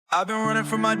I've been running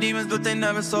from my demons, but they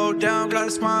never slow down. Got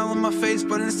a smile on my face,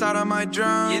 but inside I might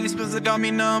drown. Yeah, these pills that got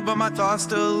me numb, but my thoughts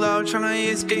still loud.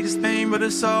 Tryna escape this pain, but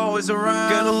it's always around.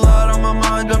 Got a lot on my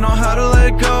mind, don't know how to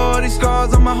let it go. All these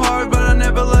scars on my heart, but I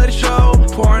never let it show.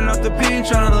 Pouring out the pain,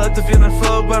 tryna let the feeling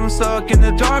flow, but I'm stuck in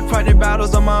the dark, fighting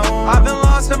battles on my own. I've been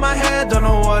lost in my head, don't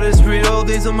know what is real.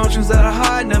 These emotions that I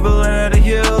hide, never learn how to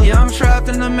heal. Yeah, I'm trapped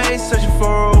in the maze, searching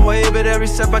for a way, but every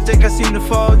step I take I seem to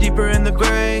fall deeper in the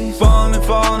grave. Falling and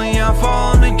falling, yeah, I'm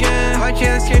falling again. I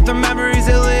can't escape the memories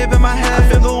that live in my head. I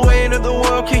feel the weight of the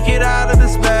world, can't get out of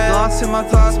this bed. Lost in my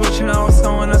thoughts, but you know it's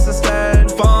no one else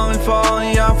instead. Falling,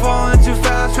 falling, yeah, I'm falling too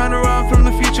fast. Trying to run from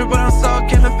the future, but I'm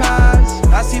stuck in the past.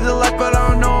 I see the light, but I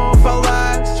don't know if I'll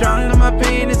last. Drowning in my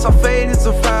pain, it's all fading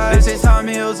so fast. They say time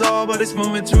heals all, but it's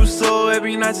moving too slow.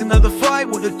 Every night's another fight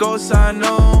with a ghost I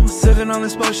know. Sitting on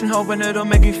this potion, hoping it'll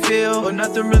make me feel, but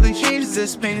nothing really changes,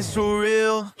 this pain is too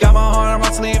real. Got my heart on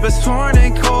my sleeve, it's torn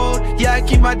and cold. Yeah, I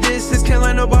keep my distance, can't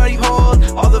let nobody hold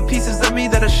all the pieces of me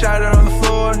that are shattered on the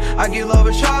floor. I gave love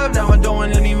a try, now I don't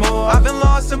want anymore. I've been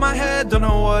lost in my head, don't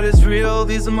know what is real.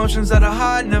 These emotions that I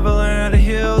hide, never learn how to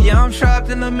heal. Yeah, I'm trapped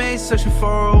in the maze, searching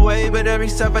for a way, but every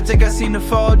step I take I seem to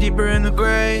fall deeper in the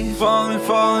grave. Falling,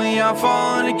 falling, yeah, I'm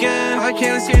falling again. I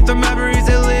can't escape the memories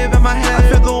that live in my head. I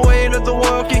feel the weight of the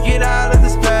world, can't get out of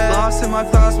this bed. Lost in my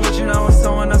thoughts, but you know it's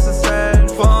someone else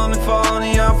instead. Falling,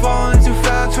 falling, yeah, I'm falling too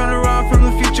fast. Trying to run from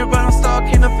the future, but I'm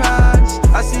stuck in the past.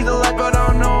 I see the light, but I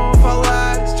don't know if I'll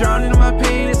last. Drowning in my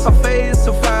pain, it's all fading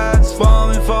so fast.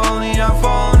 Falling, falling, yeah, I'm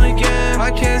falling again.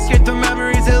 I can't escape the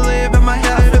memories that live in my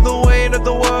head. I feel the weight of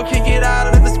the world, can't get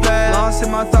out of this bed. Lost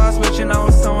in my thoughts, but you know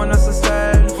it's someone else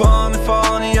instead. Falling,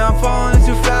 falling, yeah, I'm falling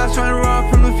too fast. Trying to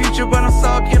run from the future, but I'm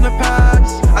stuck in the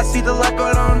past. I see the light,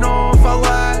 but I don't know if I'll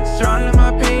last. Drowning in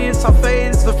my pain, it's all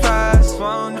fading so fast.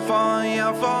 Falling, falling, yeah,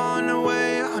 I'm falling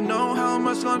away. I know how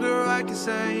much longer I can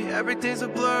say. Everything's a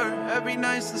blur, every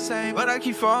night's the same, but I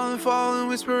keep falling, falling,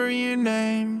 whispering your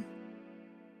name.